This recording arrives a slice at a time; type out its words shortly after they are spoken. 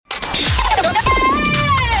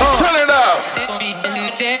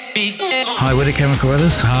Hi, we're the Chemical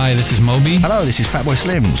Brothers. Hi, this is Moby. Hello, this is Fatboy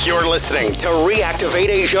Slim. You're listening to Reactivate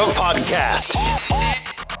Asia Podcast,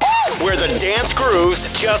 where the dance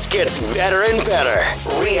grooves just gets better and better.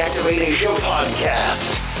 Reactivate Asia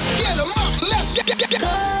Podcast. Get 'em up, let's go.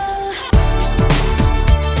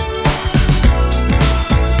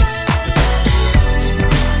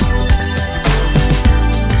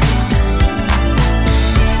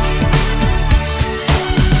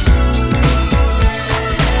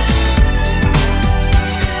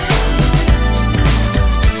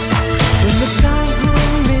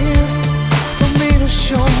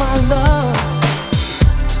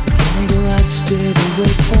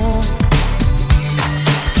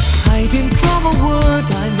 Hiding from a word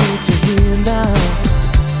I need to hear now.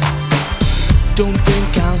 Don't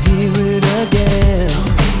think I'll hear it again.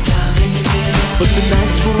 But the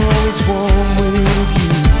nights were always warm with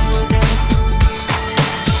you,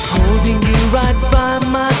 holding you right by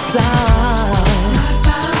my side.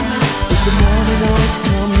 But the morning always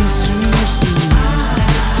comes too soon.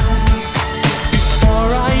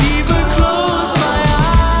 Before I even close my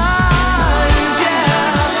eyes,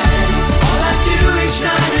 yeah. All I do each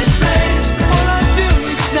night is pray. All I do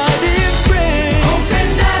each night is pray,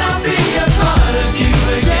 hoping that I'll be a part of you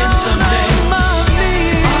again someday.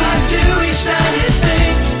 All I do each night is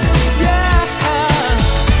think, yeah,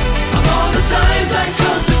 of all the times I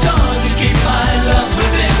close the door to keep my love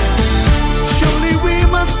within. Surely we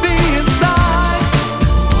must be inside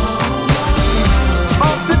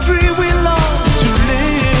of the dream we long to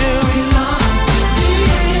live.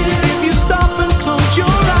 If you stop and close your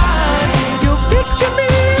eyes, you'll picture me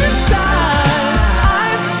inside.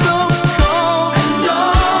 I'm so cold and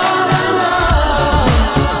all alone.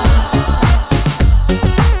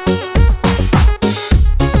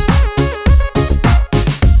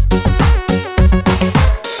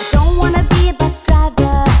 Don't wanna be a bus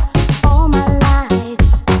driver all my life.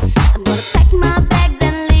 I'm gonna pack my bags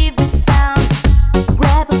and leave this town.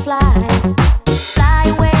 Grab a flight, fly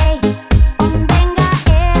away on Benga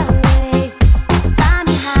Airways. Fly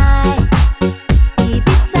me high,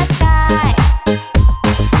 Ibiza sky.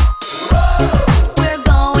 We're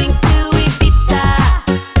going to Ibiza,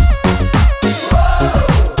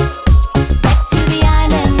 back to the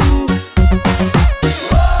island.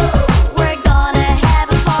 We're gonna have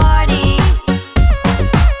a party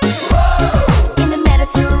in the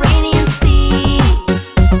Mediterranean Sea.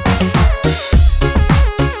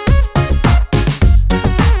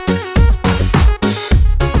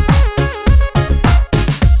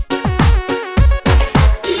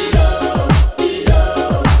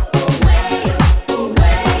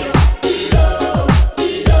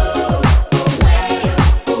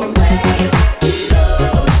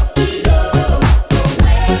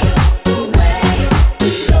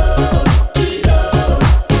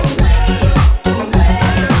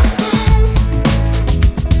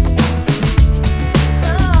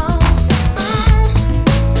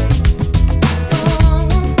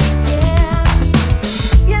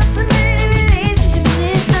 Yes, I made a relationship in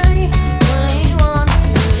this life. Only one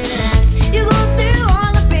to last. You go through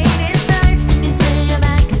all the pain in life. You turn your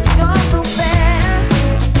back, it's gone so fast.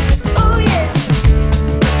 Oh yeah,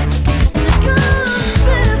 and it goes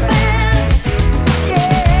so fast.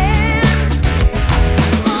 Yeah.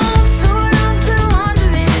 Oh, so long to wonder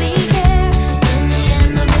really care. In the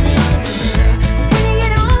end, I'm really on the blur. When you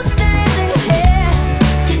get home, stares in your hair.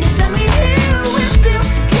 Can you tell me who will still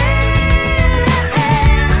care?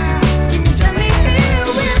 Can you tell me who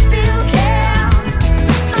will still care?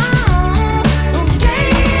 Oh, okay.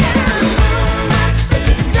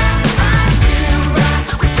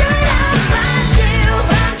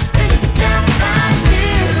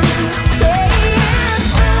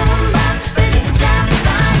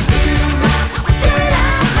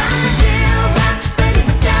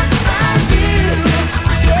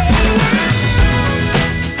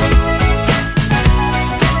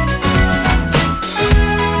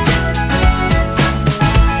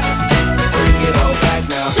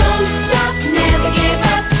 Don't stop, never give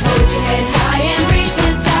up. Hold your head high and reach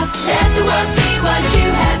the top. Let the world see what you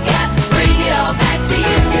have got. Bring it all back to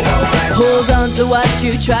you. Hold on to what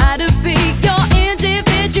you try to be. Your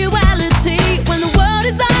individuality. When the world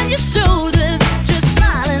is on your shoulders, just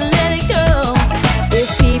smile and let it go. If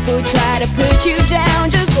people try to put you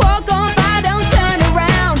down, just walk on by, don't turn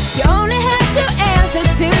around. You only have to answer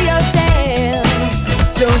to yourself.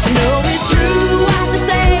 Don't you know it's true what they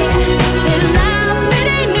say? That life it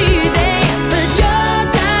ain't easy, but your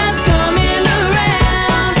time's coming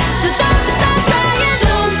around. So don't you stop trying,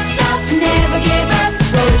 don't stop, never give up.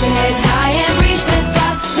 Hold your head high and reach the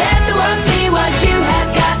top. Let the world see what you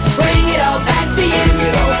have got. Bring it all back to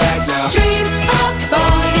you.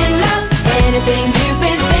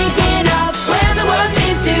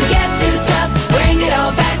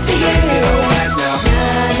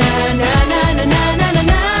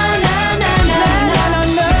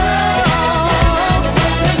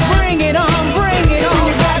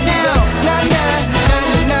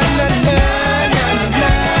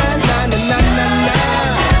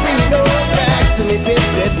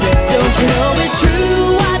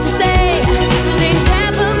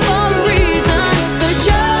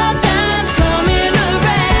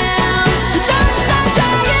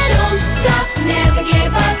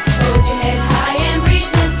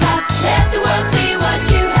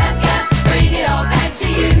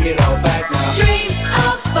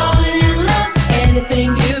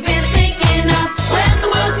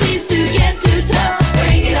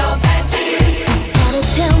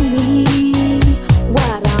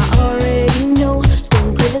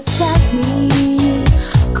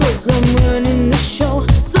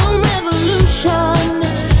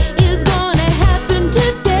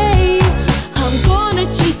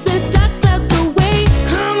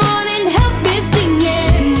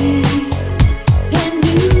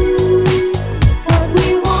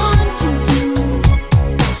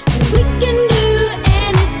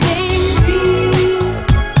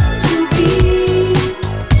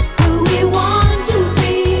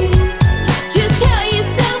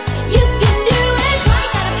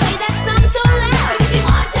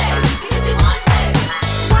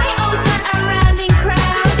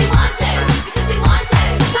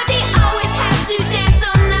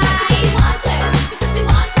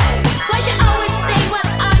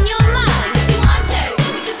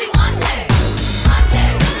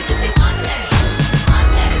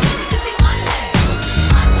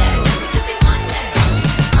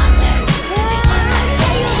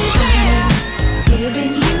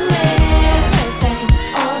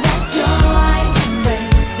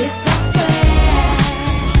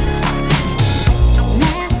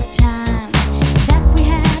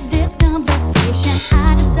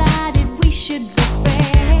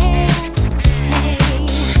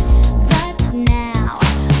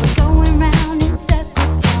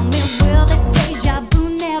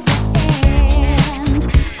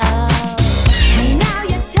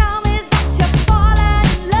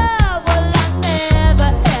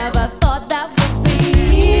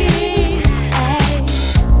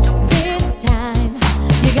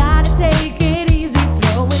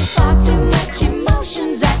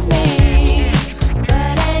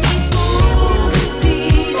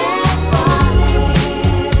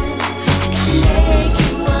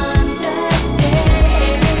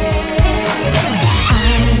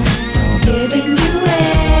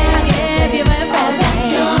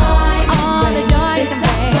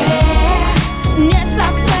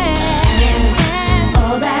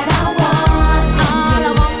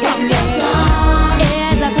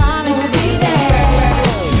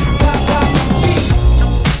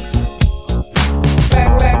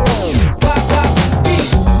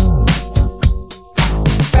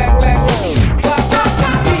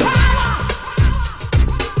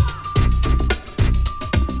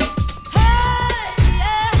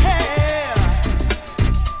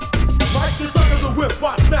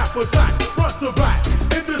 appetite, front to back,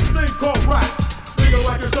 in this thing called rap. Thinking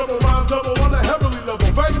like it's double rhyme, double on a heavenly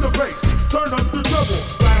level. Bang the bass, turn up the treble.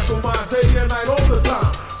 Radical mind, day and night, all the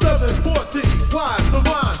time. 714, wise,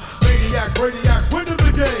 divine, maniac, radiac, winning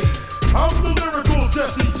the game. I'm the lyrical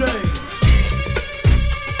Jesse James.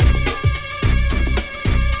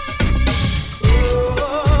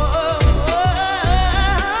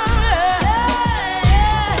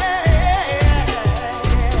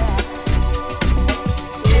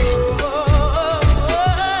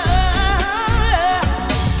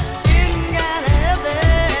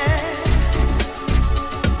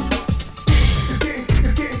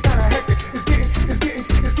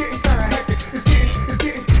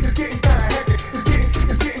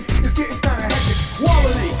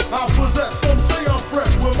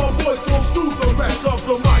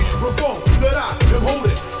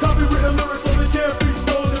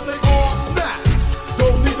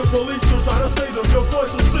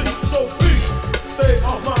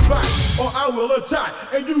 Attack,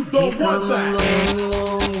 and you don't want that. We've come a long,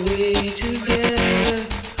 long way together,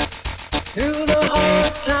 through the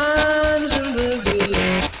hard times and the good.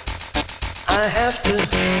 I have to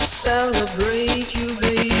celebrate you,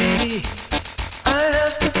 baby. I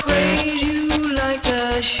have to praise you like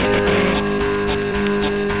I should.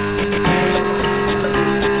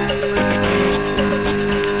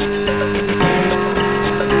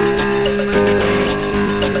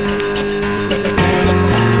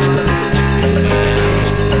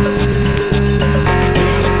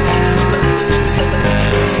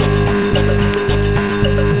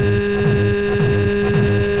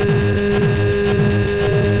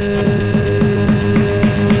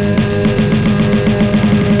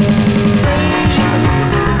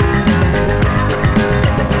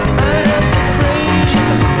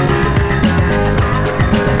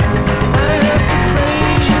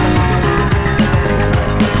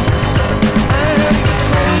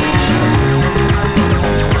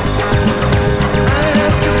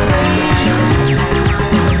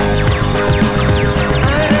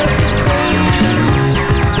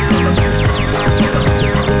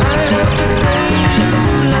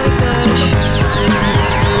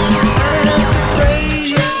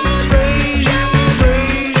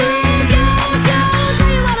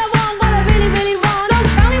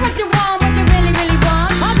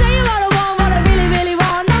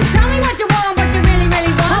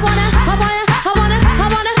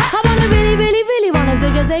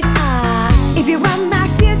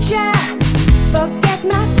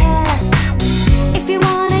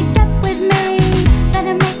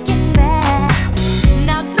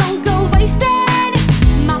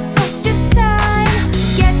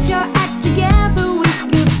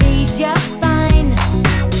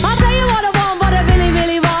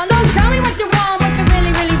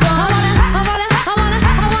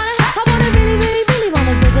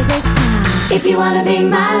 If you wanna be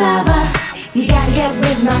my lover, you gotta get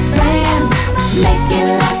with my friends. Make it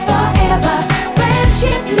last forever.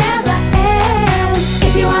 Friendship never ends.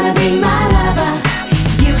 If you wanna be my lover,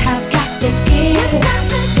 you have got to give.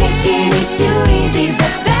 Taking is too easy,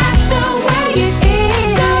 but that's the way it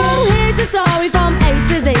is. So here's the story from A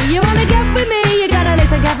to Z. You wanna get with me, you gotta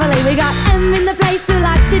listen carefully. We got M in the place who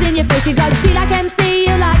likes it in your face. You gotta be like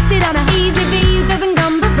MC, who likes it on a easy V, who doesn't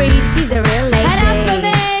come for free. She's the real lady. And as for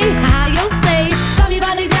me, how you'll say, stop your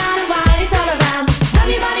body down and wine it's all around. Stop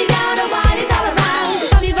your body down and wine it's all around.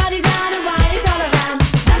 Stop your body down and wine it's all around.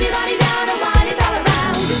 Stop your body down and wine it's all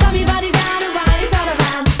around. Stop your body down and wine it's all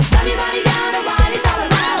around. Stop your body down and wine it's all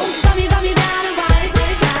around. Stop your body down and wine it's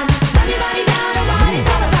all around. Stop your body down and wine it's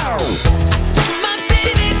all around. My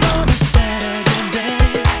baby on a Saturday,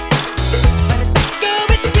 but if I go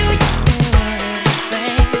with you, you know what I'm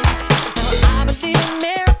saying. Now I believe in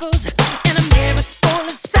miracles, and I'm never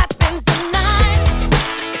gonna stop them tonight.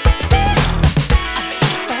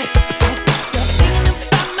 But if you're thinking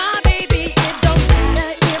about my baby, it don't matter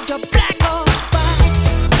if you're black or white.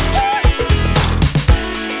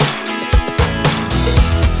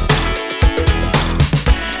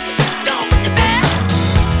 Don't you dare.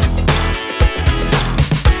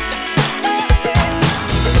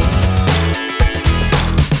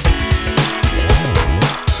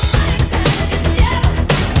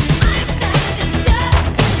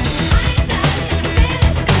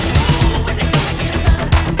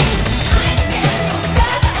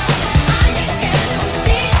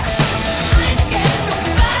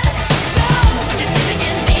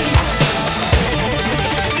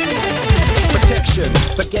 Protection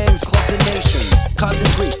for gangs, clubs, and nations, causing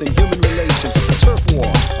grief in human relations. It's a turf war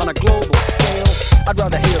on a global scale. I'd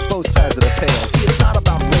rather hear both sides of the tale. See, it's not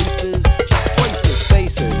about races, just places,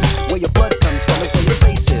 faces. Where your blood comes from is where your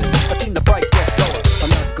space is.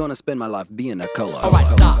 wanna spend my life being a color. Alright,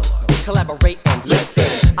 stop, collaborate and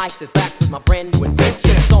listen. I sit back with my brand new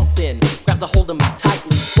invention. Something grabs a hold of me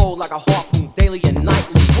tightly, flow like a harpoon daily and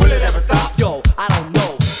nightly. Will it ever stop? Yo, I don't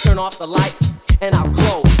know. Turn off the lights and I'll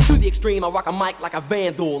glow. To the extreme, I rock a mic like a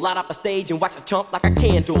vandal. Light up a stage and wax a chump like a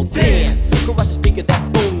candle. Dance, crush the speaker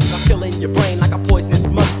that booms. I'm killing your brain like a poisonous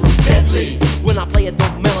mushroom. Deadly, when I play a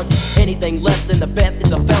dope melody. Anything less than the best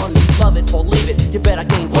is a felony. Love it or leave it, you better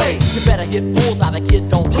gain weight. You better hit bullseye, the kid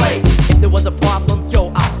don't play. If there was a problem,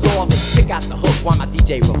 yo, I'll solve it. Pick out the hook while my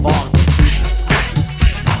DJ revolves it.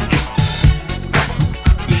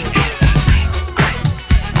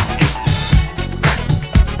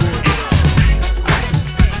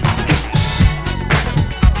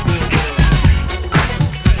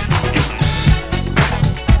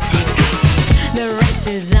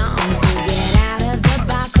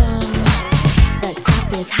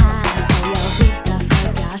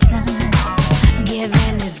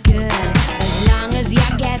 Giving is good as long as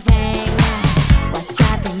you're giving. What's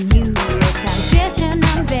driving you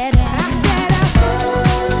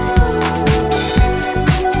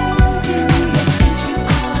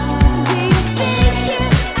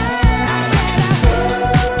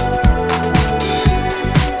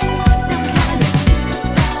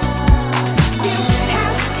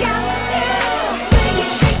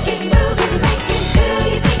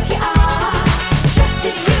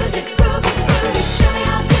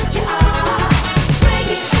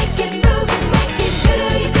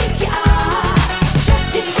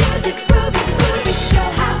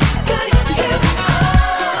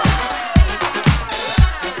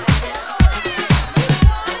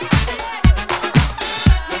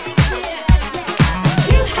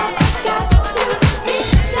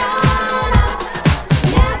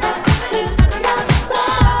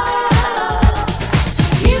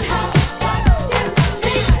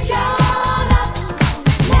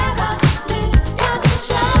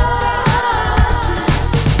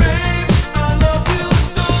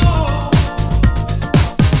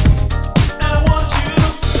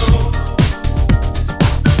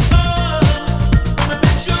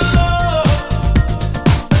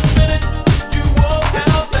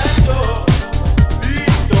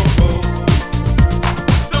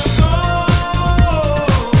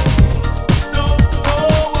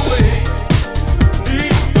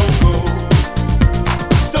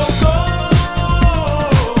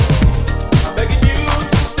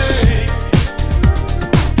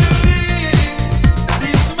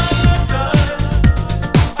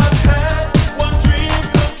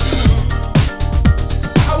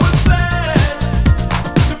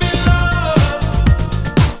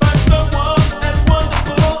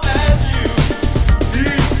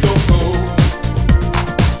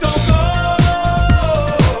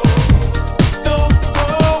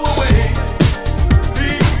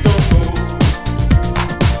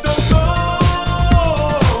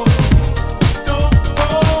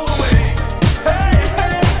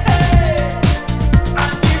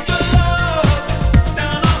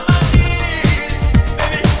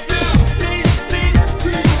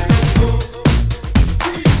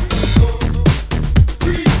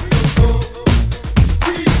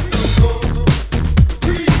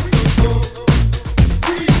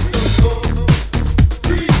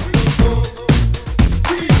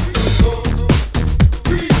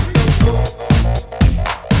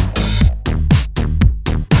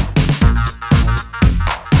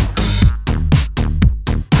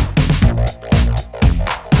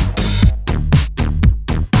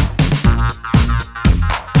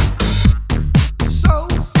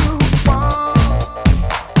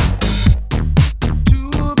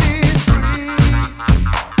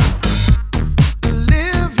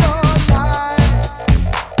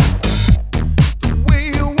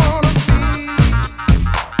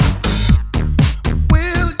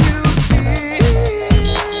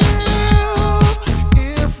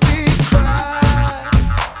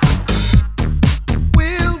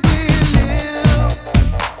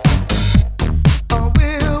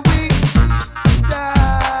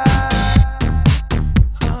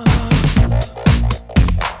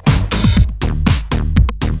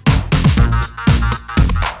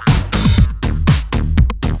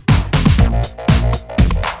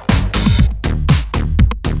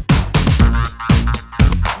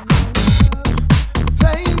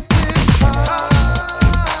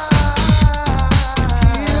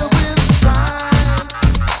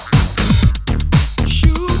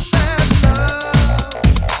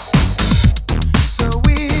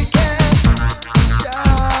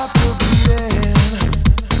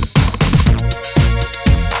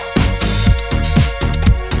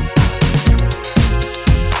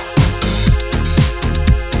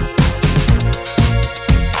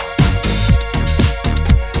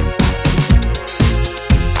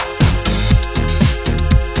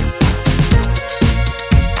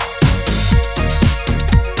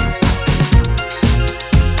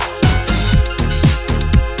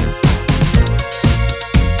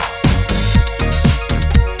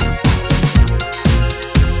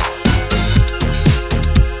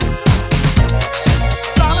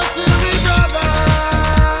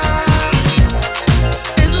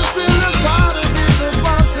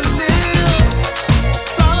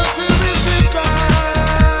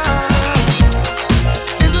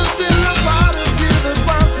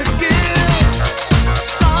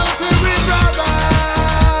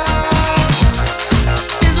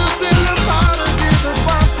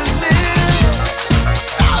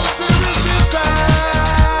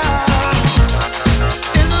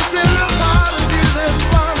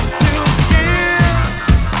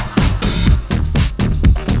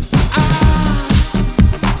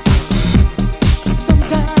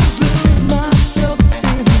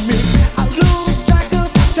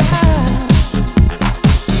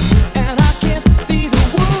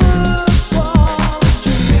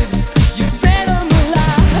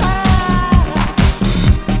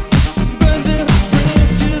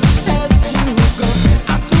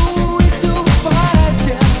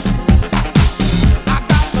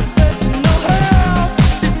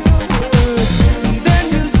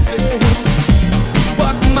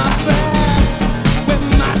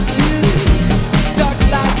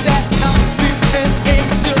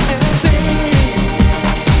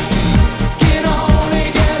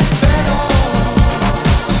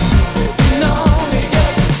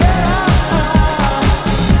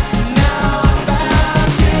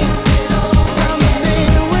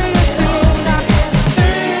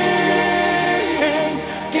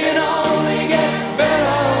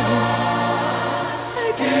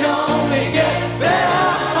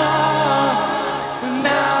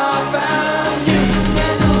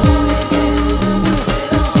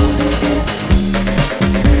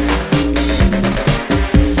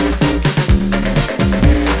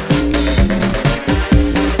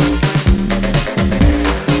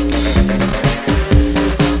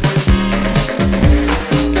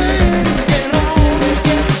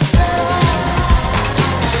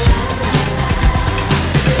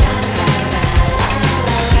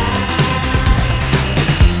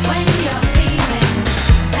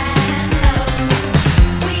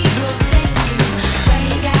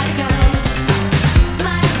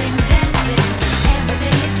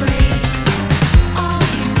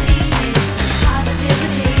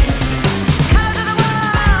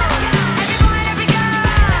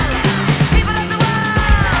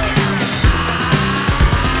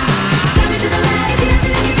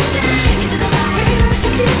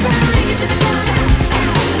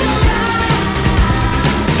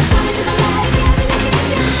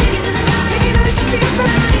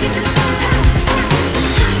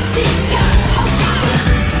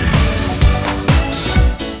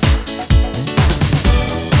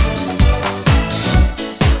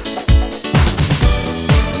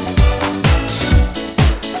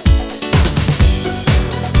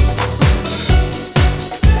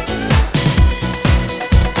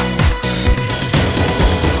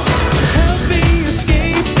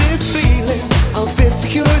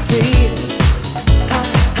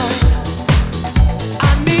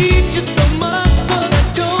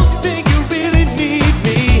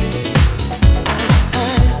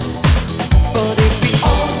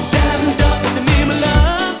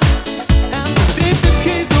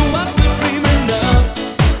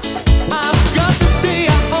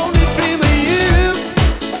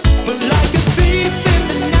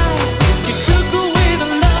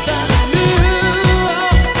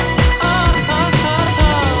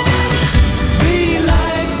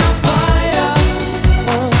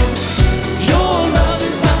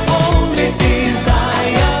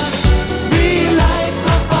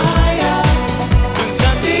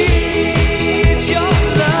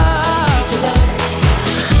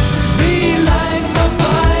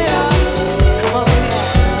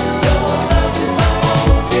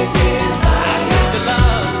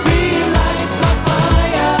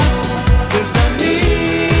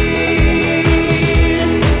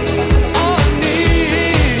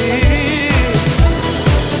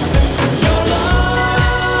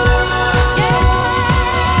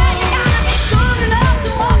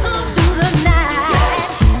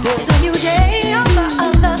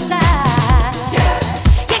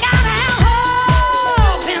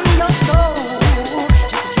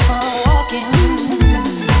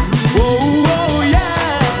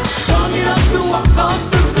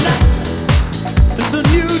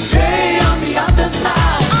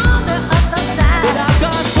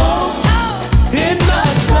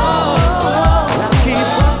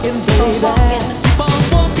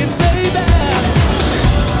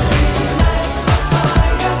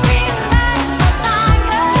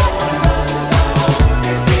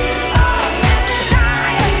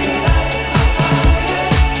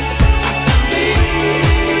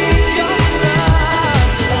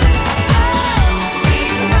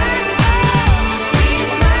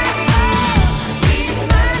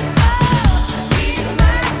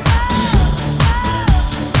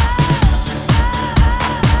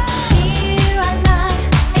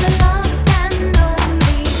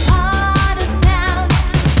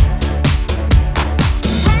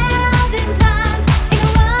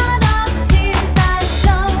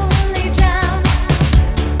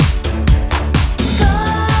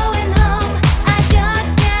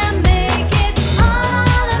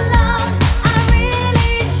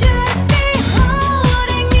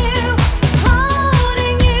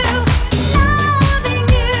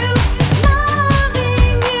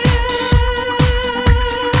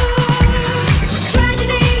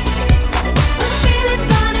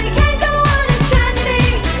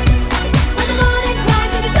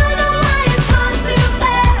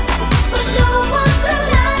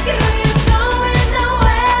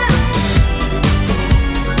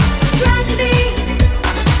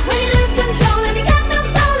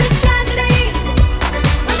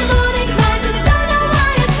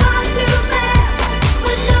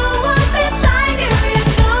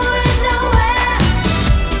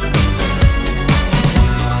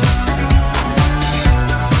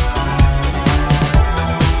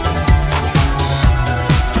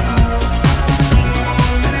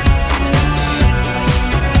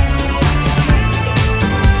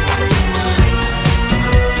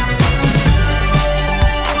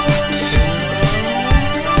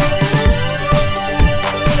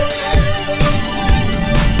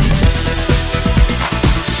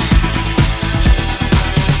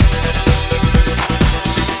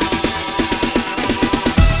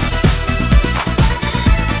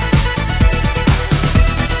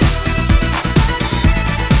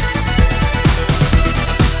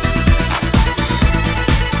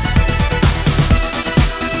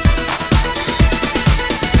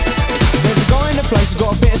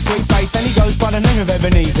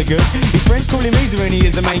Ebenezer good. His friends call him Easer and he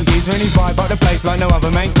is the main geezer, and he vibe up the place like no other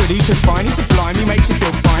man could. He's refined, he's sublime, he makes you feel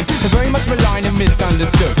fine, and very much maligned and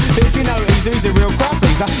misunderstood. But if you know Easer, he's a real crowd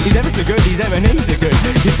pleaser. He's ever so good, he's Ebenezer good.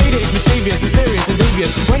 You see that he's mischievous, mysterious and devious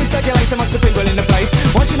when he circulates amongst the people in the place.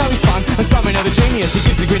 Once you know he's fun and something of a genius, he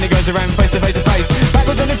gives a grin that goes around face to face to face,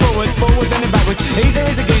 backwards and then forwards, forwards and then backwards. Easer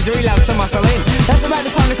is a geezer, he loves to muscle in. That's about the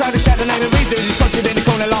time the crowd will shout the name of Easer as he's conjured in the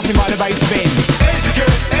corner laughing by the bass bin. Easer good,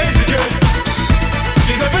 Easer good.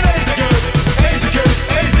 He's Ebenezer good, Easer good,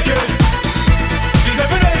 Easer good. He's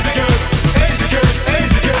Ebenezer good, Easer good,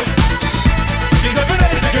 Easer good. He's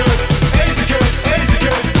Ebenezer good, Easer good, Easer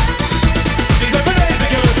good. He's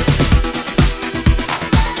Ebenezer good.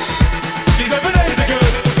 He's Ebenezer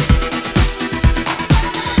good.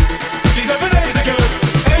 He's Ebenezer good,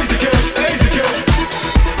 Easer good, Easer good.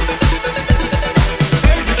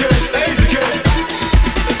 Easer good, Easer good.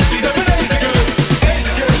 He's Ebenezer good, Easer good, Easer good. He's Ebenezer good,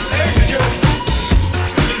 Easer good, Easer good.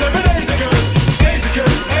 He's Ebenezer good, Easer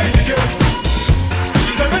good, Easer good.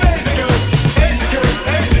 He's Ebenezer good, Easer good,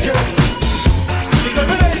 Easer good. He's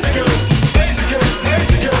Ebenezer good, Easer good,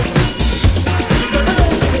 Easer good. He's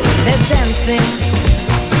Ebenezer good. There's dancing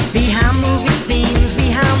behind movie scenes,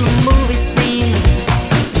 behind the movie scene.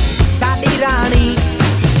 Sabirani,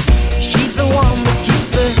 she's the one that keeps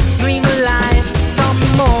the dream alive from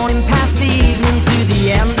the morning past the evening to the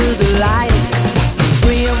end of the light.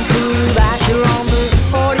 Grim food Asher on the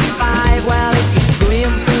 45. Well, it's a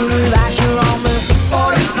grim food Asher on the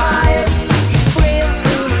 45. Grim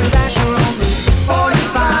food Asher on the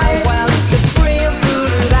 45. Well, it's a grim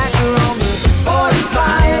food Asher on the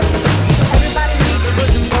 45. Everybody needs a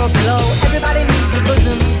bosom for a pillow. Everybody needs a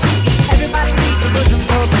bosom. Everybody needs a bosom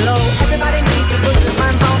for a pillow. Everybody needs a bosom.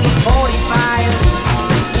 Mine's on the 45.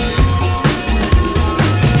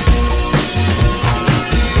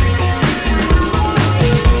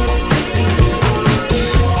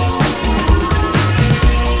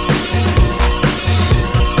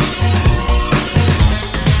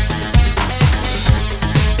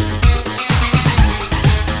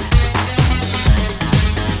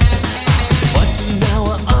 What's an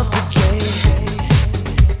hour of the day?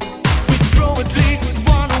 We throw at least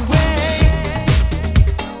one away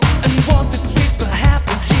and walk the streets for half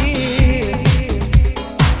a year,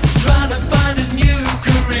 trying to find a new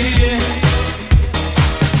career.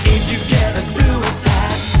 If you get a blue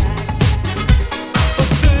attack, for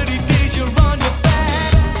 30 days you're on your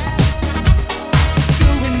back,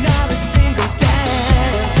 doing not a single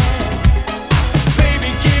dance.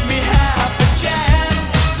 Baby, give me half a chance.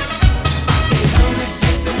 It only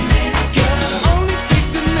takes a minute, girl. Only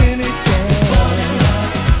takes a minute, girl. To fall in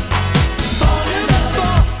love. To fall in love.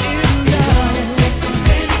 It only takes a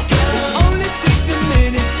minute, girl. Only takes a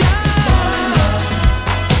minute, girl. To fall in love.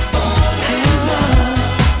 Fall in love.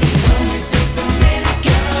 It only takes a minute,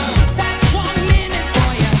 girl. That's 1 minute for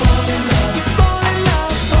you. To fall in love. To fall in love.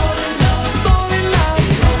 To fall in love. To fall in love.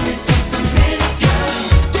 It only takes a minute, girl.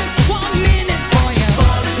 Just 1 minute for you. To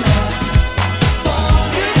fall in love. Fall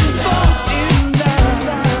in love.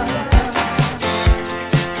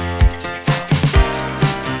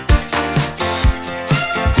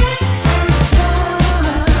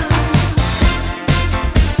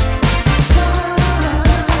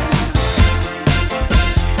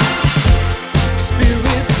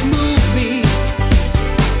 Spirits move me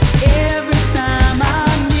every time I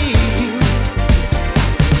meet you,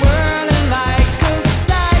 whirling like a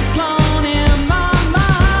cyclone in my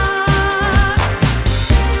mind.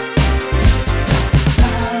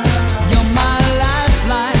 You're my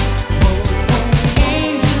lifeline,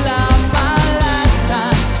 angel of my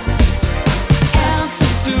lifetime,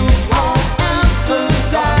 answer to all answers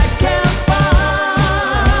I can't find.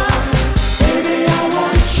 Baby, I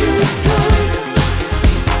want you to come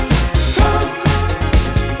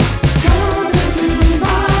into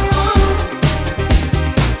my arms.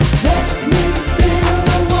 Let me feel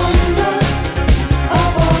the wonder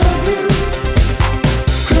of all of you.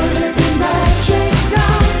 Could it be magic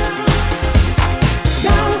now?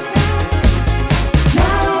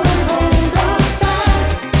 Now and hold on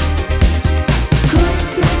fast. Could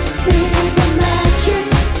this be the magic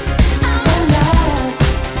that lasts?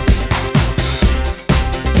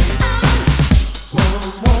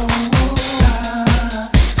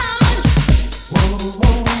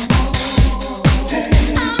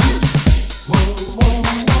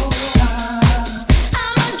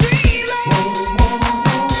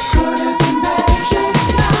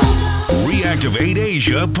 Reactivate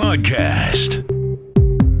Asia podcast.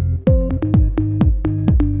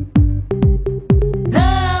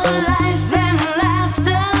 Love, life, and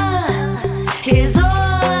laughter is all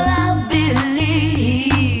I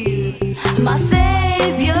believe. My savior.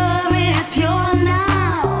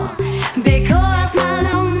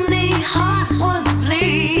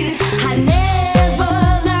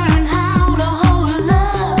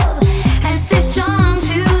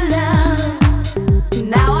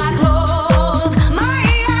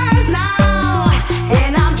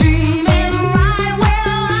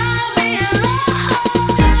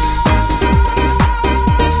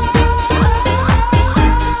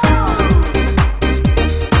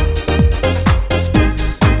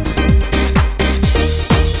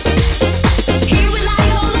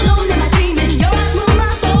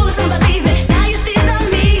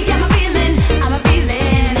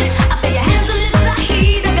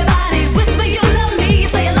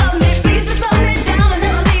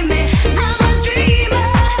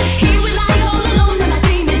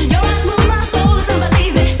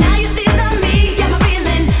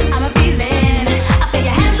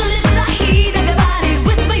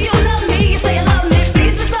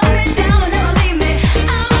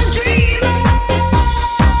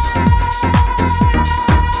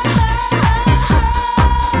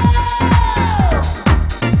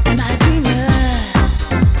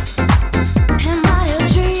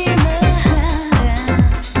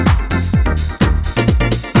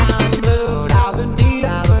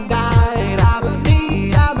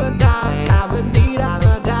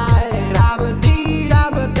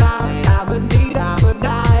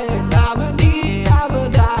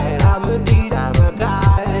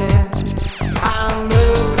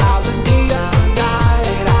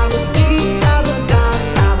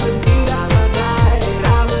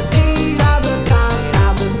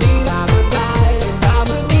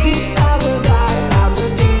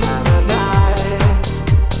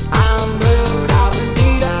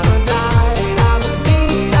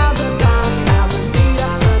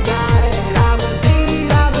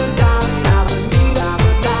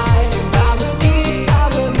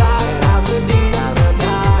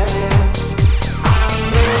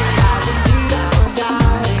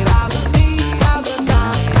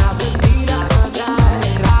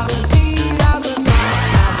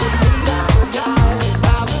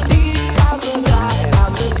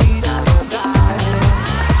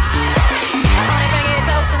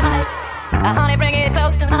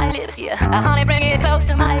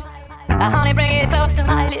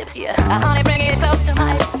 lips, yeah. Honey, bring it close to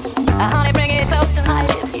my lips. Honey, bring it close to my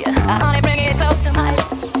lips, yeah. Honey, bring it close to my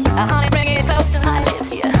lips. Honey, bring it close to my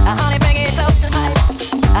lips, yeah. Honey, bring it close to my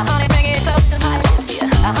lips. Honey, bring it close to my lips, yeah.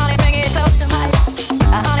 Honey, bring it close to my lips.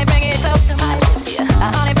 Honey, bring it close to my lips, yeah.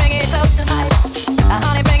 Honey, bring it close to my lips.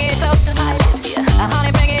 Honey, bring it close to my lips, yeah.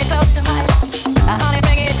 Honey, bring it close to my lips. Honey,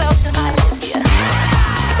 bring it close to my lips, yeah.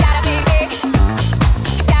 It's gotta be big.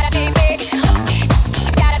 It's gotta be big.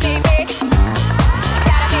 It's gotta be big. It's gotta be big.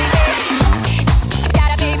 It's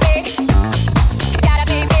gotta be big. It's gotta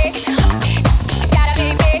be big. It's gotta be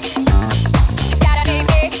big. It's gotta be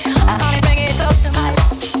big. Honey, bring it close to my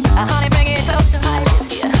lips. Honey, bring it close to my lips,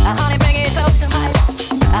 yeah. Honey, bring it close to my lips.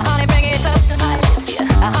 Honey, bring it close to my lips, yeah.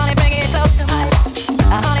 Honey, bring it close to my lips.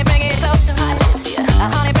 Honey, bring it close to my lips, yeah.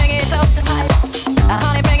 Honey, bring it close to my lips.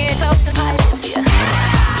 Honey, bring it close to my lips, yeah.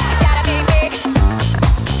 It's gotta be big.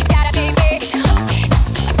 It's gotta be big.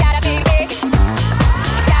 It's gotta be big. It's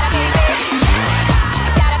gotta be big. It's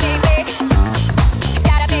gotta be big. It's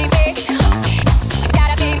gotta be big. It's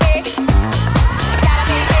gotta be big. It's gotta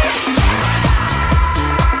be big.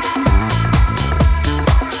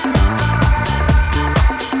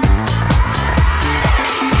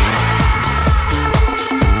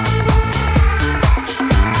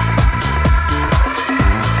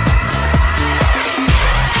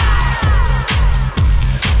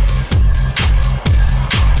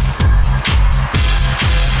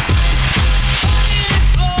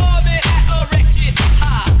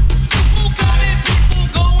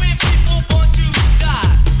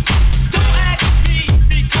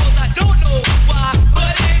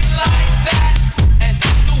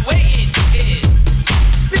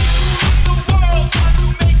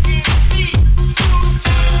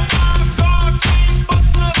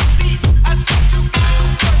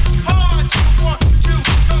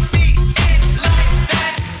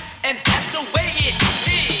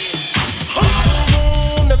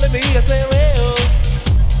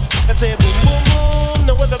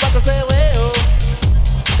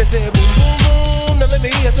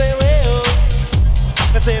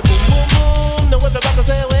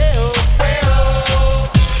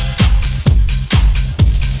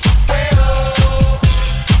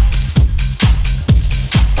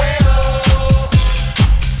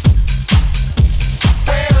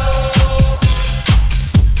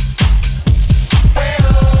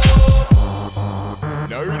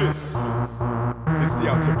 Notice, it's the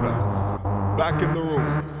Outer Brothers, back in the room,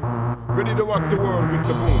 ready to rock the world with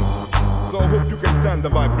the boom. So I hope you can stand the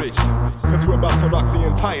vibration, cause we're about to rock the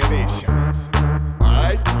entire nation.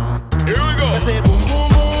 Alright, here we go. I say boom boom.